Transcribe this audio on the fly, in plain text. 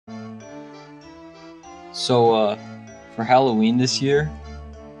So, for Halloween this year,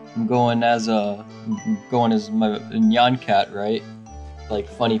 I'm going as my Nyan cat, right? Like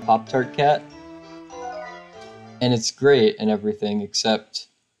funny Pop Tart cat, and it's great and everything. Except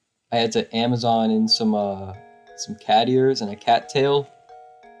I had to Amazon in some cat ears and a cat tail,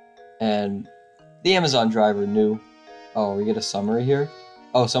 and the Amazon driver knew. Oh, we get a summary here.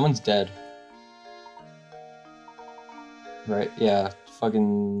 Oh, someone's dead. Right? Yeah,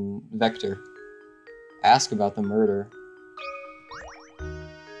 fucking Vector. Ask about the murder.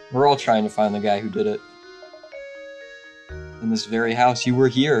 We're all trying to find the guy who did it. In this very house. You were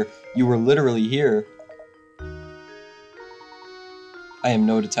here. You were literally here. I am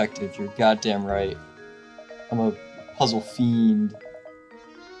no detective. You're goddamn right. I'm a puzzle fiend.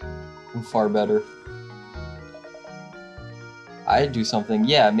 I'm far better. I'd do something.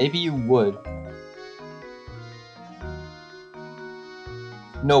 Yeah, maybe you would.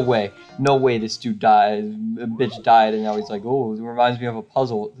 No way. No way this dude died. A bitch died and now he's like, oh, it reminds me of a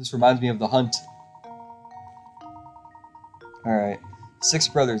puzzle. This reminds me of the hunt. Alright. 6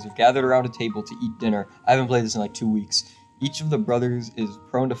 brothers have gathered around a table to eat dinner. I haven't played this in like 2 weeks. Each of the brothers is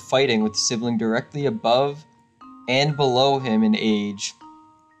prone to fighting with the sibling directly above and below him in age,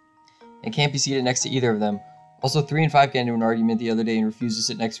 and can't be seated next to either of them. Also, 3 and 5 got into an argument the other day and refused to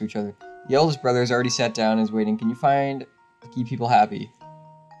sit next to each other. The eldest brother has already sat down and is waiting. Can you find to keep people happy?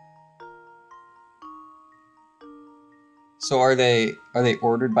 So are they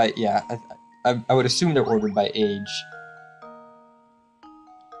ordered by? Yeah, I would assume they're ordered by age.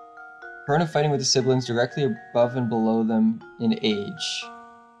 Prone to fighting with the siblings directly above and below them in age.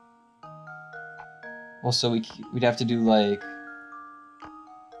 Well, so we'd have to do like.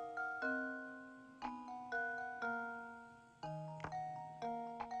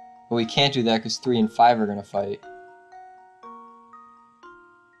 But we can't do that because 3 and 5 are gonna fight.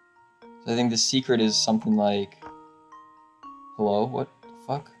 So I think the secret is something like. Hello? What the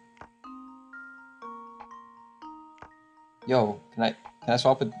fuck? Yo, can I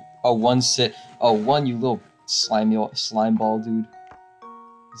swap with? Oh, one sit. Oh, one, you little slime ball, dude.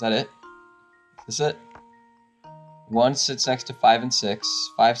 Is that it? Is this it? 1 sits next to 5 and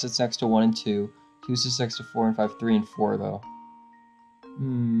 6. 5 sits next to 1 and 2. 2 sits next to 4 and 5. 3 and 4, though.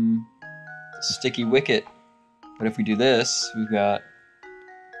 Sticky wicket. But if we do this, we've got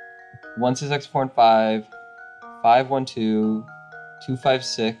 1 sits next to 4 and 5. 5, 1, 2. 2, 5,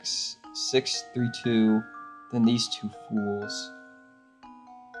 6. 6, 3, 2. Then these two fools.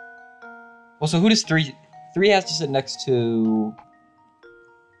 Well, so who does 3... 3 has to sit next to...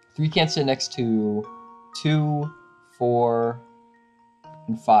 3 can't sit next to 2, 4,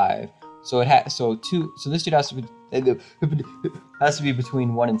 and 5. So so this dude has to be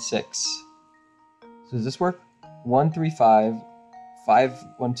between 1 and 6. So does this work? 1, 3, 5. 5,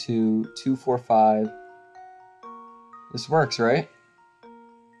 1, 2. 2, 4, 5. This works, right?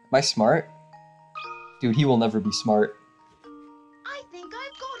 Am I smart? Dude, he will never be smart. I think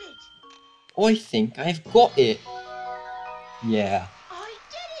I've got it. I think I've got it. Yeah. I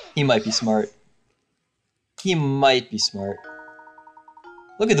did it. He might be smart. He might be smart.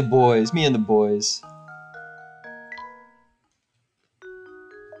 Look at the boys. Me and the boys.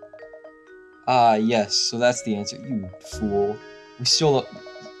 Ah, yes. So that's the answer. You fool. We still...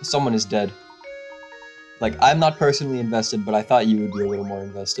 Someone is dead. Like, I'm not personally invested, but I thought you would be a little more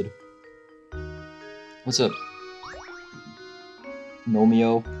invested. What's up?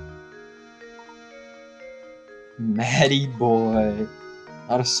 Nomeo? Maddie boy.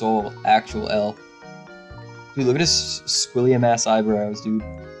 Not a soul. Actual L. Dude, look at his squilliam ass eyebrows, dude.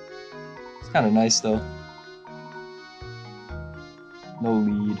 It's kind of nice, though. No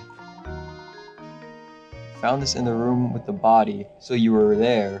lead. Found this in the room with the body. So you were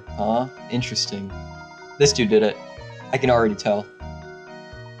there, huh? Interesting. This dude did it. I can already tell.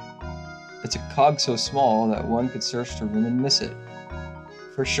 It's a cog so small that one could search the room and miss it.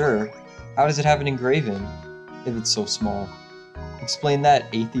 For sure. How does it have an engraving, if it's so small? Explain that,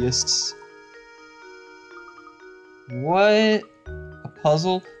 atheists. What? A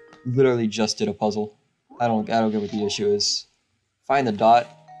puzzle? Literally just did a puzzle. I don't get what the issue is. Find the dot?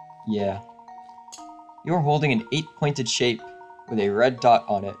 Yeah. You're holding an 8-pointed shape with a red dot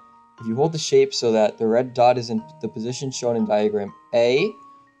on it. If you hold the shape so that the red dot is in the position shown in diagram A,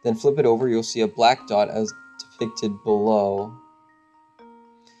 then flip it over, you'll see a black dot as depicted below.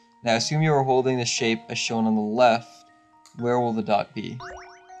 Now assume you are holding the shape as shown on the left. Where will the dot be?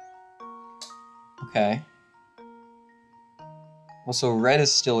 Okay. Well, so red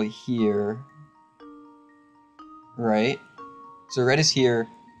is still here. Right? So red is here,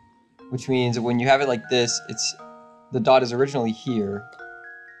 which means when you have it like this, the dot is originally here.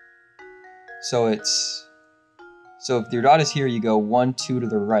 So it's... So if your dot is here, you go 1, 2 to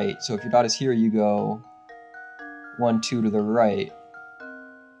the right. So if your dot is here, you go 1, 2 to the right.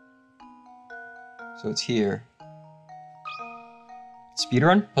 So it's here.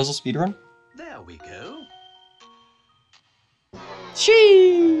 Speedrun? Puzzle speedrun? There we go.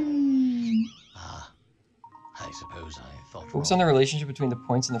 Sheesh! Ah, I suppose I thought Focus wrong. on the relationship between the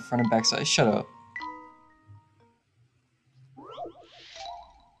points in the front and back side. Shut up.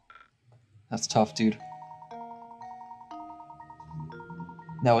 That's tough, dude.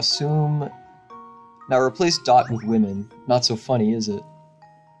 Now assume... Now replace dot with women. Not so funny, is it?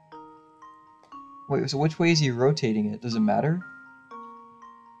 Wait, so which way is he rotating it? Does it matter?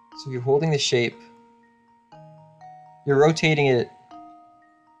 So you're holding the shape. You're rotating it...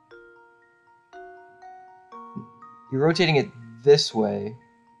 You're rotating it this way.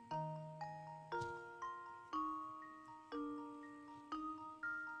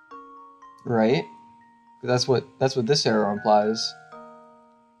 Right? That's what this arrow implies.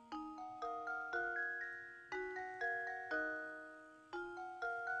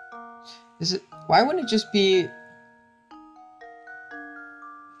 Is it... Why wouldn't it just be...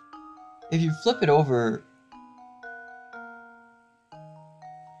 If you flip it over...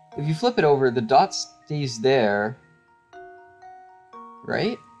 If you flip it over, the dot stays there.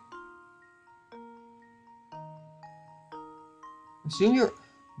 Right? Assume you're...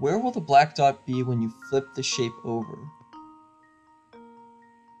 Where will the black dot be when you flip the shape over?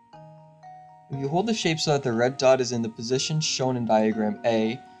 If you hold the shape so that the red dot is in the position shown in diagram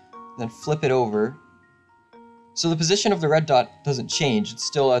A, then flip it over. So the position of the red dot doesn't change, it's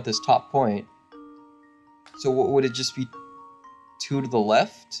still at this top point. So what would it just be 2 to the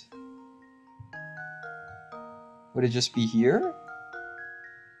left? Would it just be here?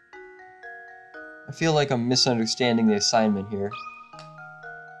 I feel like I'm misunderstanding the assignment here.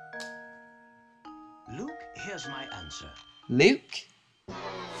 Luke, here's my answer. Luke?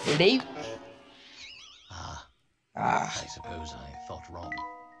 Luke? I suppose I thought wrong.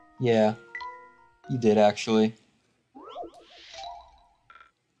 Yeah, you did actually.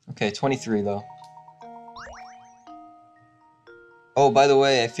 Okay, 23 though. Oh, by the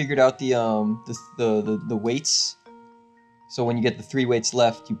way, I figured out the weights. So when you get the 3 weights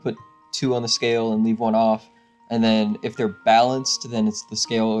left, you put 2 on the scale and leave 1 off. And then if they're balanced, then it's the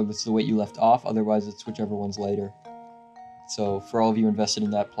scale or it's the weight you left off. Otherwise, it's whichever one's lighter. So for all of you invested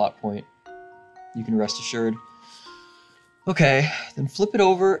in that plot point, you can rest assured. Okay, then flip it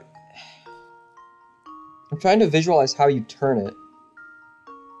over. I'm trying to visualize how you turn it.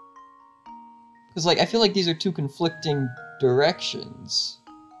 Because, like, I feel like these are 2 conflicting directions.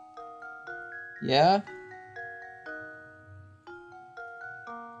 Yeah?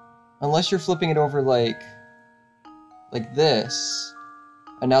 Unless you're flipping it over like this,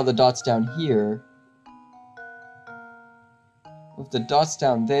 and now the dot's down here. If the dot's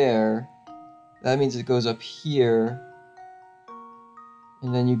down there, that means it goes up here,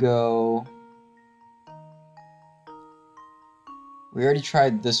 and then you go... We already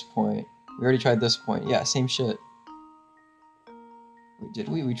tried this point. We already tried this point. Yeah, same shit. Wait, did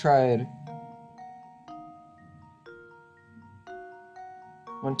we? We tried...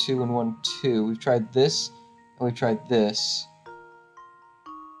 1, 2, and 1, 2. We've tried this, and we've tried this.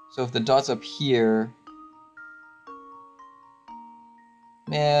 So if the dot's up here...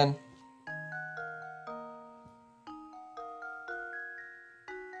 Man...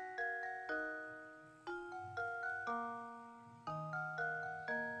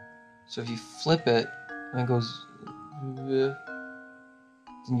 So if you flip it, and it goes... Then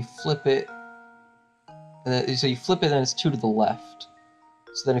you flip it... And then, so you flip it, and it's 2 to the left.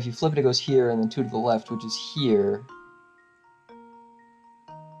 So then if you flip it, it goes here, and then 2 to the left, which is here.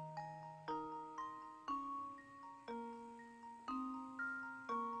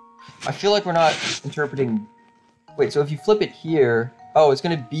 I feel like we're not interpreting... Wait, so if you flip it here... Oh, it's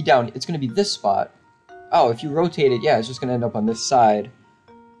going to be down... It's going to be this spot. Oh, if you rotate it, yeah, it's just going to end up on this side.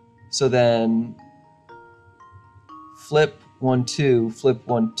 So then... Flip 1, 2, flip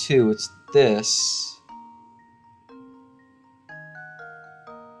 1, 2. It's this.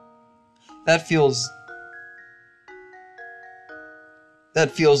 That feels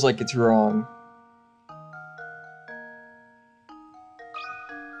like it's wrong.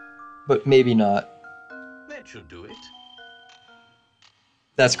 But maybe not. That should do it.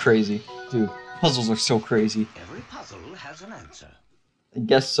 That's crazy. Dude, puzzles are so crazy. Every puzzle has an answer. I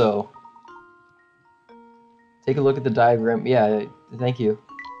guess so. Take a look at the diagram. Yeah, thank you.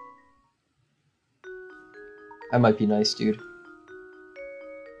 I might be nice, dude.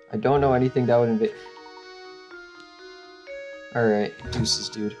 I don't know anything that would invade... Alright, deuces,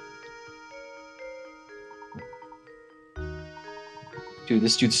 dude. Dude,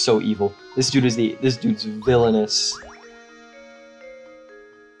 this dude's so evil. This dude's villainous.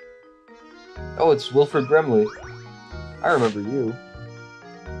 Oh, it's Wilfred Brimley. I remember you.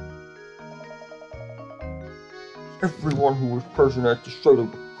 Everyone who was present at the site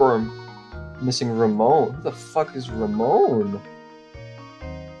of the crime. Missing Ramon. Who the fuck is Ramon?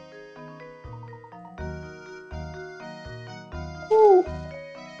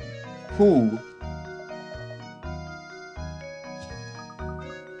 Who?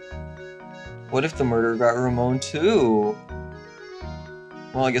 What if the murderer got Ramon too?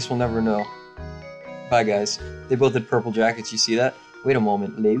 Well, I guess we'll never know. Bye, guys. They both had purple jackets, you see that? Wait a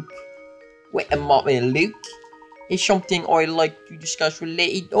moment, Luke. Wait a moment, Luke. It's something I'd like to discuss with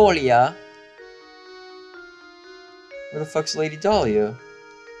Lady Dahlia. Where the fuck's Lady Dahlia?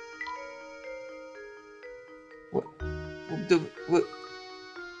 What? What?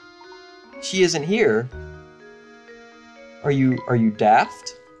 She isn't here. Are you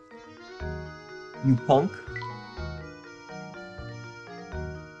daft? You punk?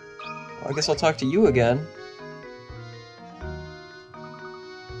 Well, I guess I'll talk to you again.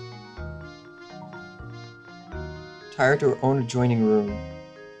 Tired to her own adjoining room.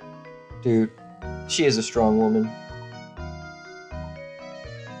 Dude, she is a strong woman.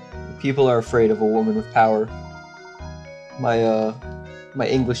 People are afraid of a woman with power. My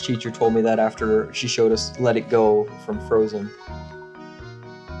English teacher told me that after she showed us Let It Go from Frozen.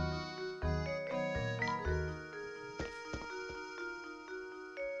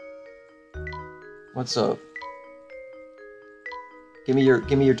 What's up? Give me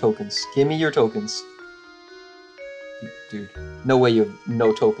your tokens. Give me your tokens. Dude, no way you have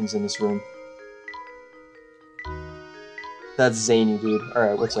no tokens in this room. That's zany, dude.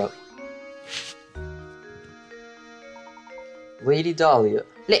 Alright, what's up? Lady Dahlia.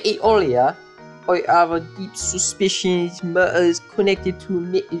 Lady Dahlia, I have a deep suspicion this murder is connected to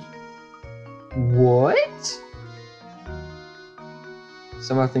me. What?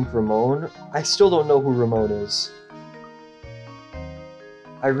 Somehow think Ramon? I still don't know who Ramon is.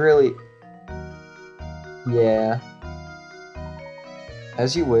 I really... Yeah.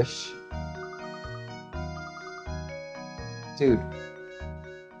 As you wish. Dude.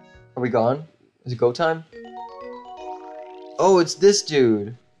 Are we gone? Is it go time? Oh, it's this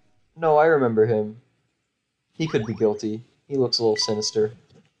dude! No, I remember him. He could be guilty. He looks a little sinister.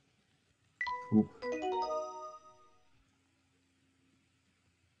 Oop.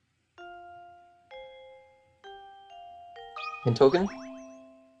 Hint token?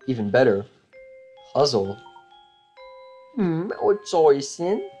 Even better. Puzzle. What's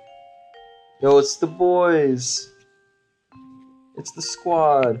Oyson? Yo, it's the boys! It's the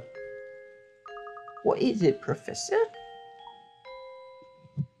squad. What is it, Professor?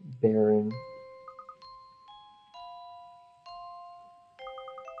 Baron.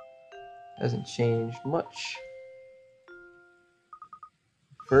 Hasn't changed much.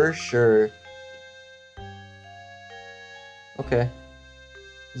 For sure. Okay.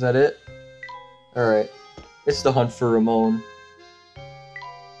 Is that it? Alright. It's the hunt for Ramon.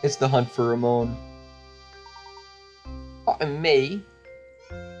 It's the hunt for Ramon. Oh, and me.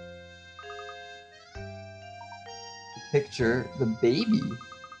 Picture the baby.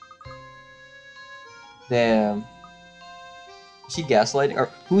 Damn. Is she gaslighting? Or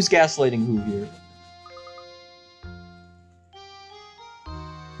who's gaslighting who here?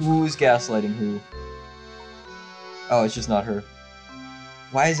 Who's gaslighting who? Oh, it's just not her.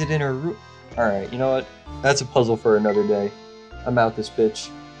 Why is it in her room? Alright, you know what? That's a puzzle for another day. I'm out this bitch.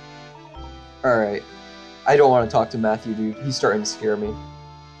 Alright. I don't want to talk to Matthew, dude. He's starting to scare me.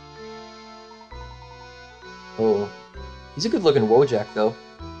 Oh. He's a good looking Wojak, though.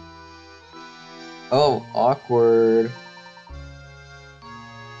 Oh, awkward.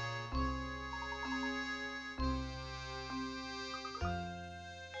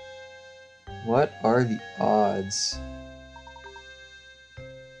 What are the odds?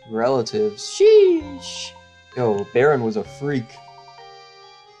 Relatives. Sheesh. Yo, Baron was a freak.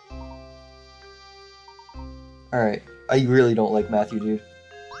 Alright. I really don't like Matthew, dude.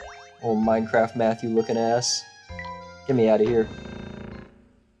 Old Minecraft Matthew looking ass. Get me out of here.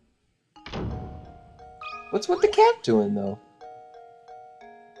 What's with the cat doing, though?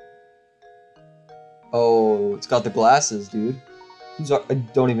 Oh, it's got the glasses, dude. I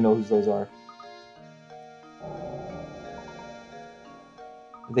don't even know who those are.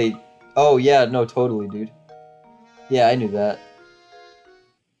 Oh, yeah, no, totally, dude. Yeah, I knew that.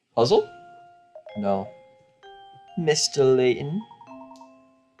 Puzzle? No. Mr. Layton.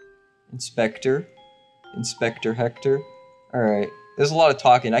 Inspector. Inspector Hector. Alright. There's a lot of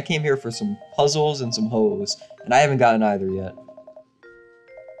talking. I came here for some puzzles and some hoes, and I haven't gotten either yet.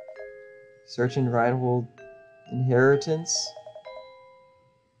 Search and Reinhold inheritance.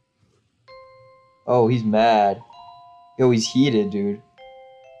 Oh, he's mad. Yo, he's heated, dude.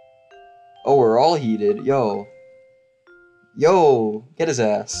 Oh, we're all heated. Yo. Yo, get his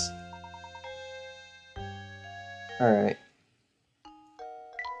ass. Alright.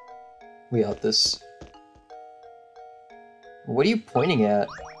 We got this. What are you pointing at?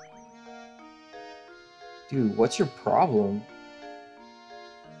 Dude, what's your problem?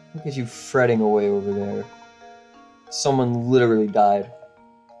 Look at you fretting away over there. Someone literally died.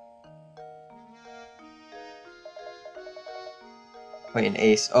 Wait, an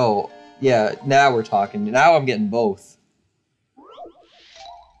ace. Oh, yeah, now we're talking. Now I'm getting both.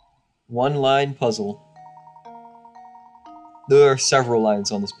 One line puzzle. There are several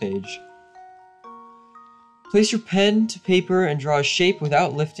lines on this page. Place your pen to paper and draw a shape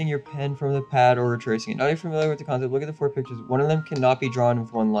without lifting your pen from the pad or retracing it. Now you're familiar with the concept. Look at the 4 pictures. One of them cannot be drawn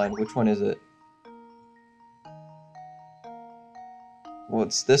with one line. Which one is it? Well,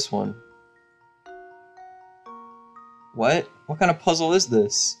 it's this one. What? What kind of puzzle is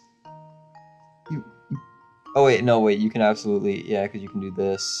this? Oh wait, no wait, you can absolutely, yeah, because you can do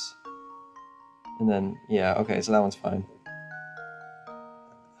this. And then, yeah, okay, so that one's fine.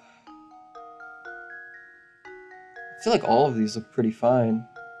 I feel like all of these look pretty fine.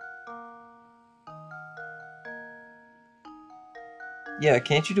 Yeah,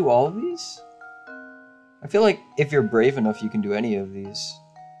 can't you do all of these? I feel like if you're brave enough, you can do any of these.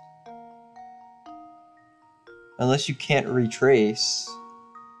 Unless you can't retrace.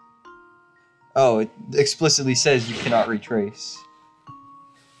 Oh, it explicitly says you cannot retrace.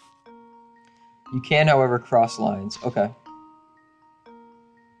 You can, however, cross lines. Okay.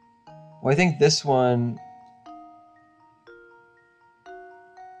 Well, I think this one...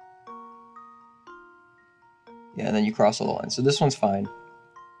 Yeah, and then you cross all the lines. So this one's fine.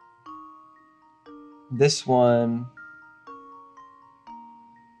 This one...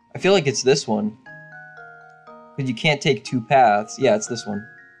 I feel like it's this one. Because you can't take 2 paths. Yeah, it's this one.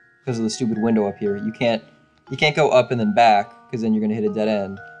 Because of the stupid window up here. You can't go up and then back, because then you're going to hit a dead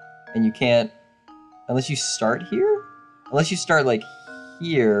end. And you can't... Unless you start here? Unless you start, like,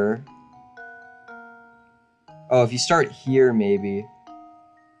 here... Oh, if you start here, maybe.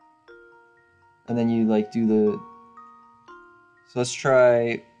 And then you, like, do the... So let's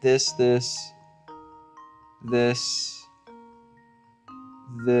try this, this...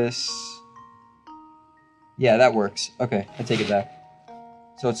 Yeah, that works. Okay, I take it back.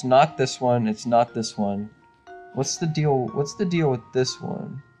 So it's not this one, it's not this one. What's the deal with this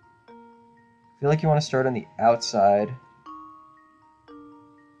one? I feel like you want to start on the outside.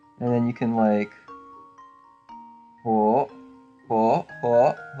 And then you can like... Ho, ho,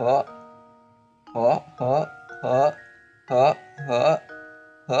 ho, ho. Ho, ho, ho, ho, ho,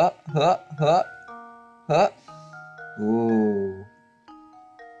 ho, ho, ho, ho. Ooh.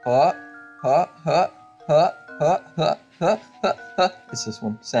 Ho, ho, ho, ho, ho, ho, ho, ho, ho. It's this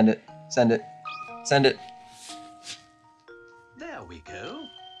one. Send it. Send it. Send it. There we go.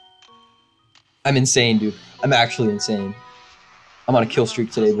 I'm insane, dude. I'm actually insane. I'm on a kill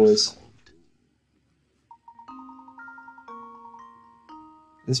streak today, boys.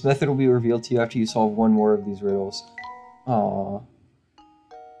 This method will be revealed to you after you solve one more of these riddles. Aww.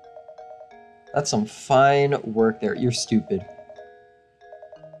 That's some fine work there. You're stupid.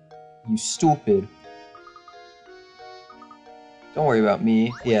 You stupid. Don't worry about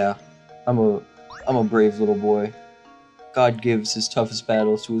me. Yeah, I'm a brave little boy. God gives his toughest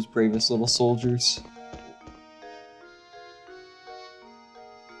battles to his bravest little soldiers.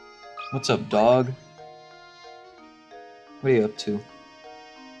 What's up, dog? What are you up to?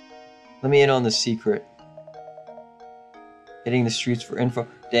 Let me in on the secret. Hitting the streets for info.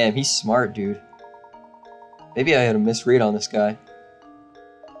 Damn, he's smart, dude. Maybe I had a misread on this guy.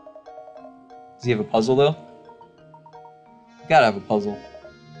 Does he have a puzzle, though? Gotta have a puzzle.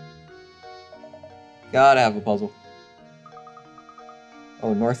 Gotta have a puzzle.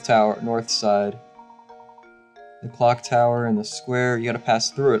 Oh, North Tower, North Side. The clock tower and the square, you gotta pass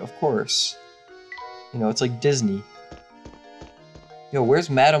through it, of course. You know, it's like Disney. Yo, where's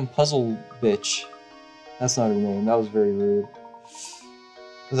Madam Puzzle Bitch? That's not her name, that was very rude.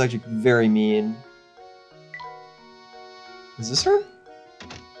 That was actually very mean. Is this her?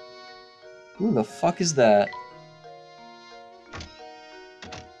 Who the fuck is that?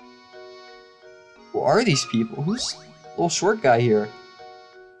 Who are these people? Who's the little short guy here?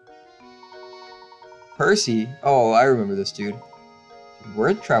 Percy. Oh, I remember this dude.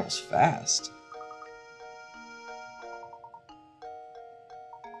 Word travels fast.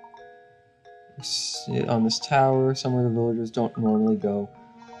 Sit on this tower, somewhere the villagers don't normally go.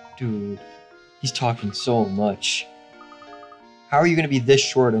 Dude, He's talking so much. How are you gonna be this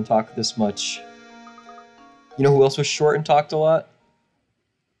short and talk this much? You know who else was short and talked a lot?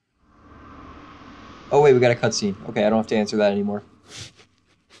 Oh wait, we got a cutscene. Okay, I don't have to answer that anymore.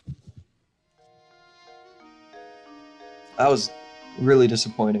 That was really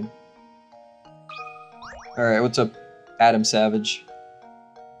disappointing. Alright, what's up, Adam Savage?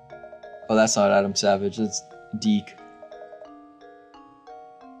 Oh, that's not Adam Savage, it's Deke.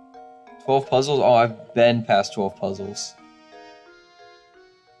 12 puzzles? Oh, I've been past 12 puzzles.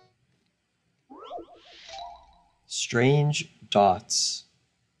 Strange dots.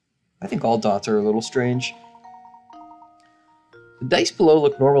 I think all dots are a little strange. The dice below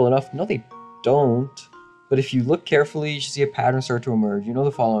look normal enough. No, they don't. But if you look carefully, you should see a pattern start to emerge. You know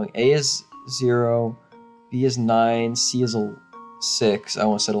the following. A is 0, B is 9, C is 6. I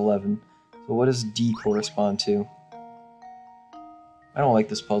almost said 11. So what does D correspond to? I don't like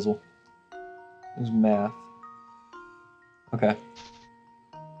this puzzle. It was math. Okay.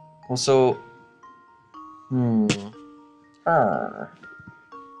 Well, so...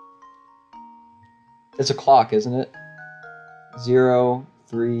 It's a clock, isn't it? 0,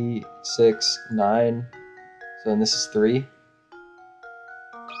 3, 6, 9. So then this is 3.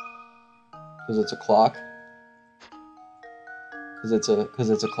 Because it's a clock. Because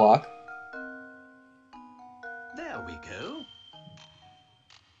it's a clock. There we go.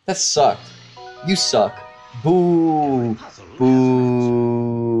 That sucked. You suck. Boo. Puzzle has an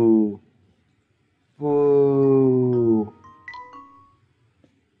Boo. Boo.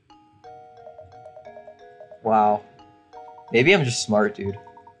 Wow. Maybe I'm just smart, dude.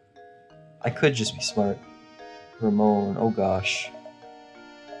 I could just be smart. Ramon, oh gosh.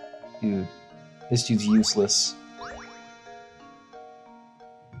 Dude. This dude's useless.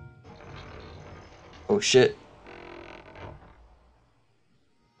 Oh shit.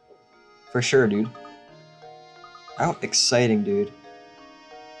 For sure, dude. How exciting, dude.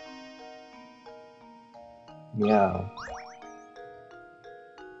 Meow.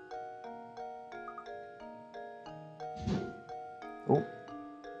 Oh.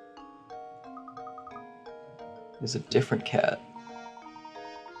 There's a different cat.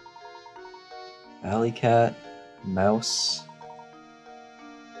 Alley cat. Mouse.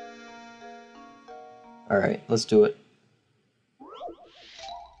 Alright, let's do it.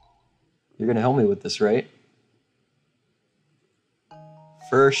 You're gonna help me with this, right?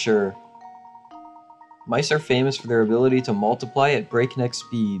 For sure. Mice are famous for their ability to multiply at breakneck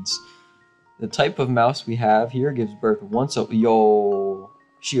speeds. The type of mouse we have here gives birth once a— Yo!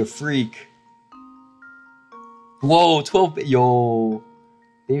 She a freak. Whoa, 12— Yo!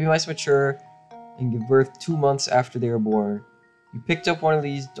 Baby mice mature and give birth 2 months after they are born. You picked up one of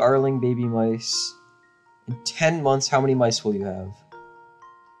these darling baby mice. In 10 months, how many mice will you have?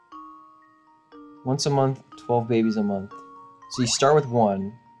 Once a month, 12 babies a month. So you start with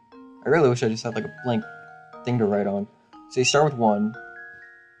 1. I really wish I just had like a blank thing to write on. So you start with 1.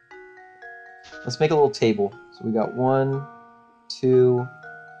 Let's make a little table. So we got 1, 2,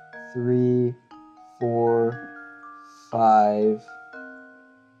 3, 4, 5.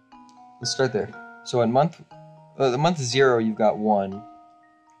 Let's start there. So in the month 0, you've got 1.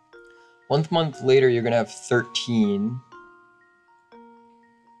 1 month later, you're gonna have 13.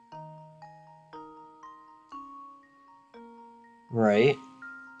 Right.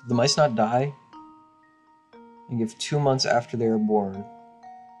 Did the mice not die? And give 2 months after they were born.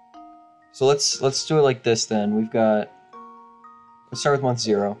 So let's do it like this then. We've got— let's start with month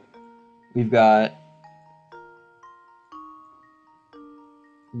 0. We've got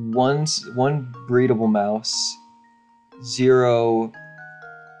one breedable mouse, 0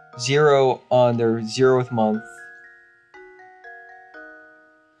 on their 0th month.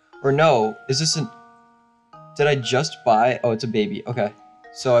 Or no, is this an— did I just buy— oh, it's a baby. Okay.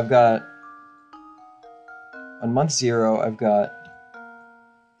 So I've got— on month 0, I've got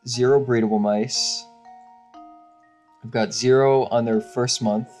 0 breedable mice. I've got 0 on their 1st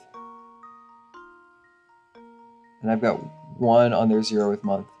month. And I've got 1 on their 0th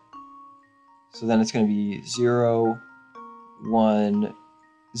month. So then it's going to be 0, 1,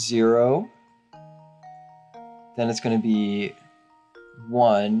 0. Then it's going to be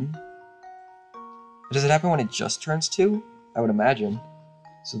 1. Does it happen when it just turns 2? I would imagine.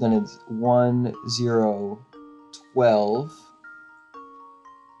 So then it's 1, 0, 12.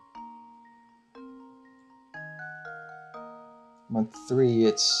 Month 3,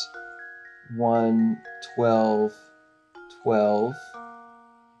 it's 1, 12, 12.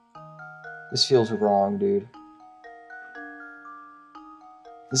 This feels wrong, dude.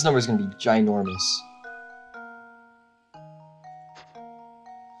 This number is going to be ginormous.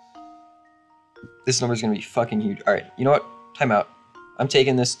 This number's gonna be fucking huge. All right, you know what? Time out. I'm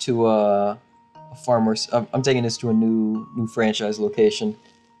taking this to a far more. I'm taking this to a new franchise location.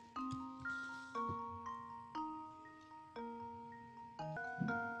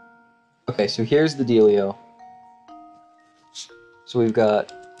 Okay, so here's the dealio. So we've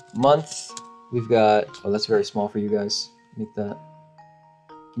got month. We've got. Oh, that's very small for you guys. Make that.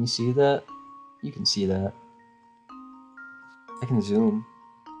 Can you see that? You can see that. I can zoom.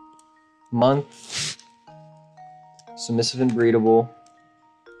 Month. Submissive and breedable.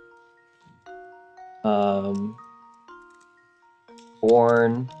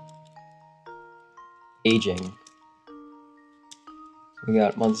 Born. Aging. We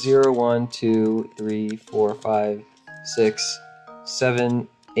got month 0, 1, 2, 3, 4, 5, 6, 7,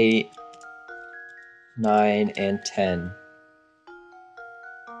 8, 9, and 10.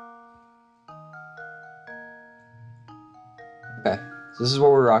 Okay, so this is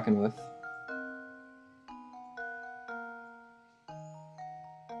what we're rocking with.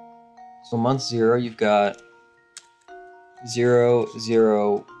 So month 0, you've got 0,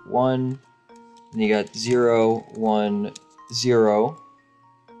 0, 1, and you got 0, 1, 0.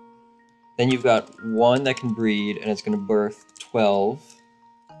 Then you've got 1 that can breed, and it's going to birth 12.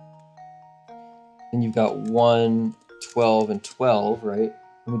 Then you've got 1, 12, and 12, right?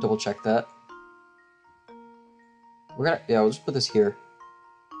 Let me double check that. We'll just put this here.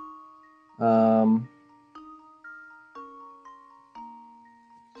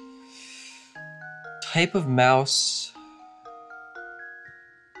 Type of mouse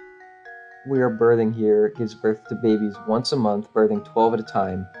we are birthing here gives birth to babies once a month, birthing 12 at a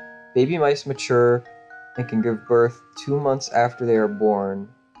time. Baby mice mature and can give birth 2 months after they are born.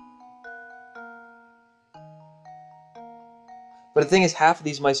 But the thing is, half of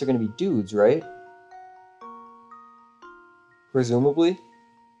these mice are going to be dudes, right? Presumably.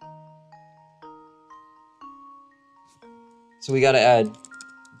 So we got to add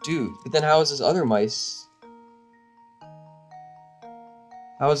dude. But then how is this other mice?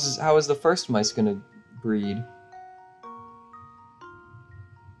 How is the first mice going to breed?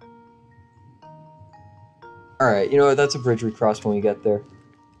 Alright, you know what? That's a bridge we cross when we get there.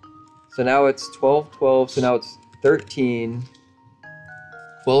 So now it's 12, 12, so now it's 13.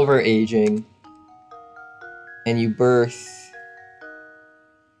 12 are aging. And you birth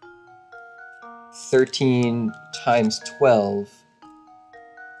 13 times 12.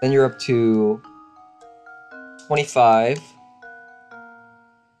 Then you're up to 25.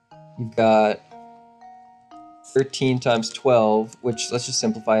 You've got 13 times 12, which, let's just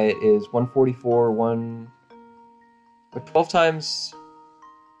simplify it, is 144, but 12 times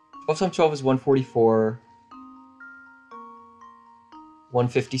 12 is 144,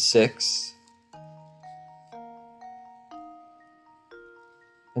 156.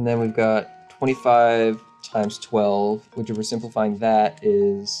 And then we've got 25 times 12, which if we're simplifying that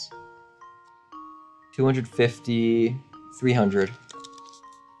is 250, 300.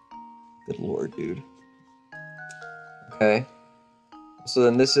 Good lord, dude. Okay. So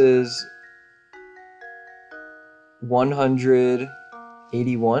then this is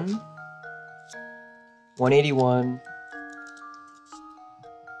 181. 181.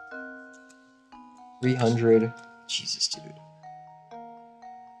 300. Jesus, dude.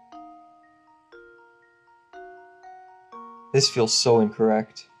 This feels so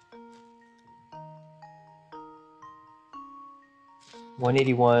incorrect.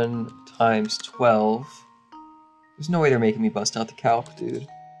 181 times 12. There's no way they're making me bust out the calc, dude.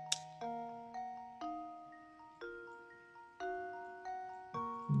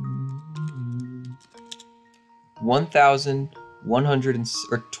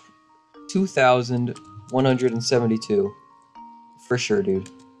 Or 2,172. For sure,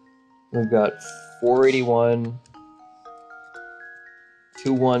 dude. We've got 481,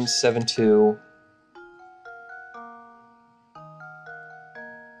 2172.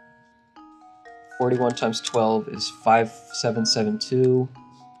 41 times 12 is 5772.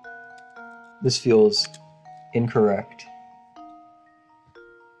 This feels incorrect.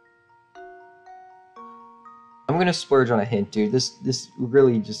 I'm gonna splurge on a hint, dude. This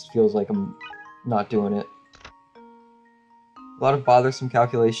really just feels like I'm not doing it. A lot of bothersome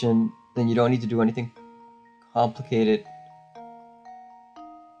calculation, then you don't need to do anything complicated.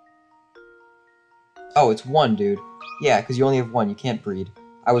 Oh, it's 1, dude. Yeah, because you only have 1. You can't breed.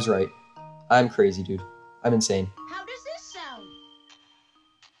 I was right. I'm crazy, dude. I'm insane. How does this sound?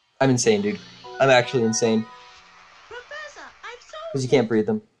 I'm insane, dude. I'm actually insane. Professor, I've solved Because you can't breed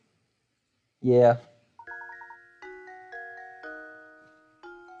them. Yeah.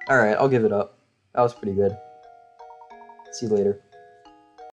 Alright, I'll give it up. That was pretty good. See you later.